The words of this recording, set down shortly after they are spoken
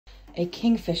A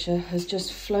kingfisher has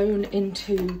just flown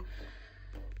into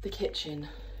the kitchen.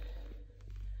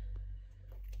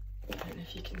 I don't know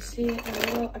if you can see it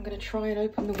very well. I'm going to try and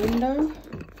open the window.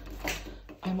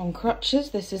 I'm on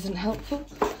crutches. This isn't helpful.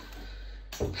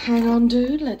 Hang on,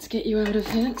 dude. Let's get you out of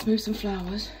here. Let's move some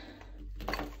flowers.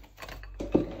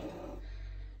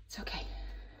 It's okay.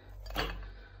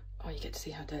 Oh, you get to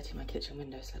see how dirty my kitchen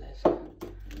windowsill is.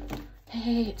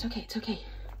 Hey, it's okay. It's okay.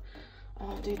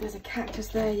 Oh, dude, there's a cactus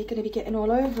there. You're going to be getting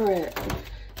all over it.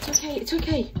 It's okay. It's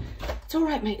okay. It's all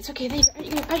right, mate. It's okay. There you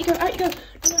go. Out you go. Out you go. Out you go.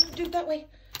 No, dude, that way.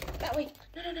 That way.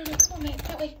 No. Come on, mate.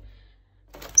 That way.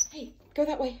 Hey, go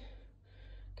that way.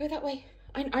 Go that way.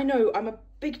 I know. I'm a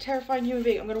big, terrifying human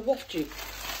being. I'm going to waft you.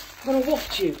 I'm going to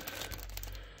waft you.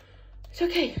 It's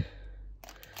okay.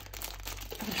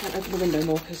 I'm going to try and open the window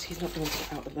more because he's not going to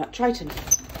get out of that. Triton.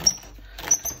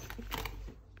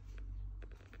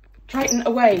 Triton,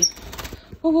 away.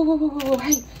 Whoa.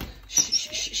 Hey.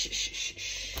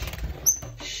 Shh.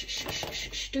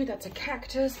 Dude, that's a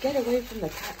cactus. Get away from the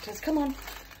cactus. Come on.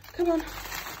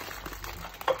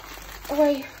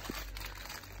 Away.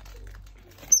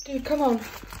 Dude, come on.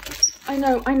 I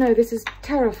know, this is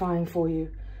terrifying for you.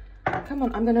 Come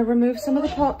on, I'm going to remove some of the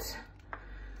pots.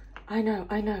 I know,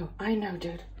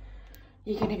 dude.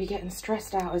 You're going to be getting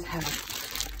stressed out as hell.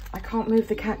 I can't move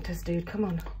the cactus, dude. Come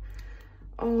on.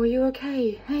 Oh, are you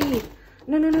okay? Hey.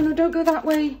 No, don't go that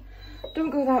way. Don't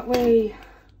go that way.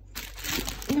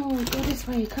 No, go this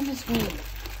way. Come this way.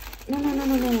 No.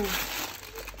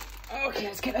 Okay,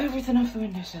 let's get everything off the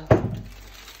windowsill.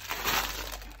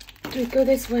 Dude, go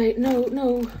this way.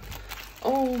 No.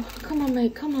 Oh, come on,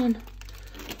 mate. Come on.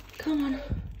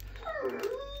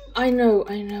 I know.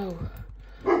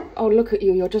 Oh, look at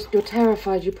you. You're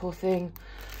terrified, you poor thing.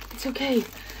 It's okay.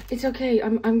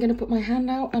 I'm going to put my hand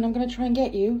out and I'm going to try and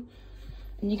get you.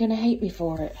 And you're going to hate me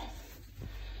for it.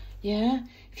 Yeah?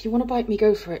 If you want to bite me,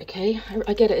 go for it, okay?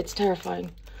 I get it. It's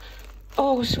terrifying.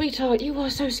 Oh, sweetheart, you are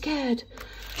so scared.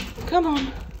 Come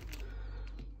on.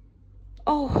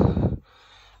 Oh.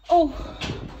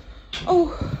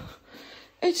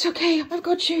 It's okay. I've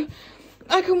got you.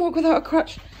 I can walk without a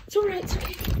crutch. It's all right.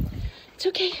 It's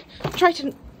okay.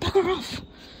 Triton, bugger off.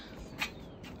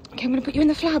 Okay, I'm going to put you in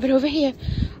the flower bed over here.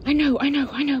 I know.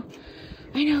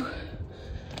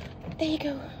 There you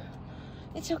go.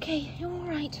 It's okay. You're all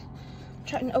right.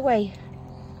 Triton, away.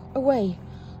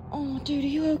 Oh, dude, are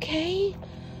you okay?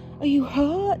 Are you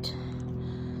hurt?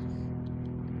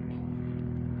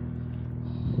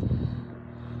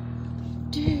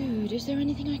 Dude, is there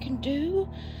anything I can do?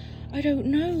 I don't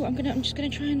know. I'm just gonna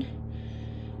try and...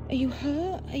 Are you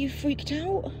hurt? Are you freaked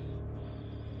out?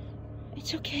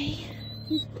 It's okay.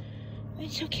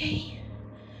 It's okay.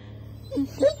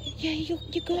 Yeah, you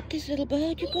got this, little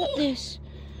bird. You got this.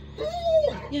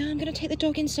 Yeah, I'm gonna take the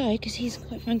dog inside because he's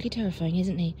quite frankly terrifying,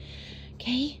 isn't he?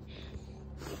 Okay.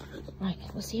 Right,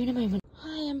 we'll see you in a moment.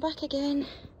 Hi, I'm back again.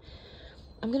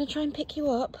 I'm gonna try and pick you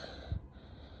up.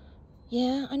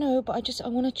 Yeah, I know, but I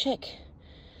want to check,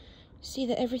 see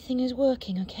that everything is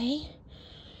working, okay?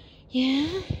 Yeah,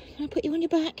 can I put you on your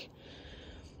back?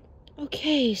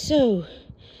 Okay, so,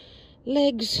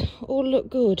 legs all look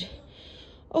good.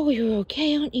 Oh, you're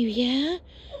okay, aren't you, yeah?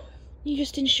 You're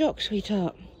just in shock,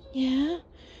 sweetheart. Yeah?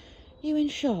 You in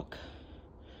shock?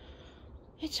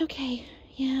 It's okay.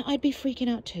 Yeah, I'd be freaking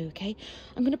out too, okay?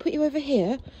 I'm going to put you over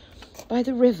here by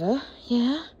the river,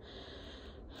 yeah?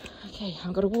 Okay,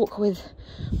 I've got to walk with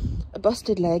a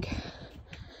busted leg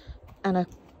and a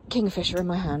kingfisher in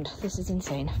my hand. This is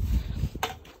insane.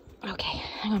 Okay,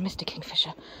 hang on, Mr.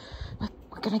 Kingfisher.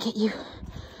 We're going to get you...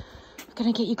 We're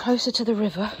going to get you closer to the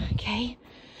river, okay?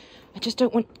 I just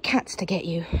don't want cats to get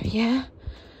you, yeah?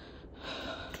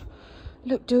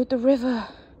 Look, dude, the river.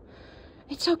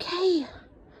 It's okay.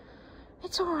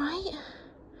 It's all right.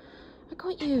 I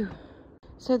got you.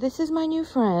 So this is my new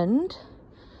friend.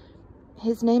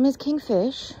 His name is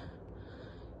Kingfish.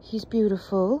 He's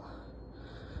beautiful.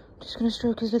 Just going to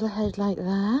stroke his little head like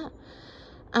that.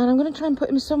 And I'm going to try and put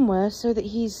him somewhere so that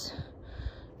he's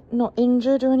not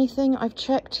injured or anything. I've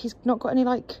checked. He's not got any,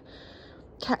 like,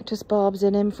 cactus barbs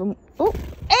in him from... Oh,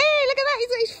 hey, look at that.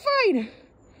 He's fine.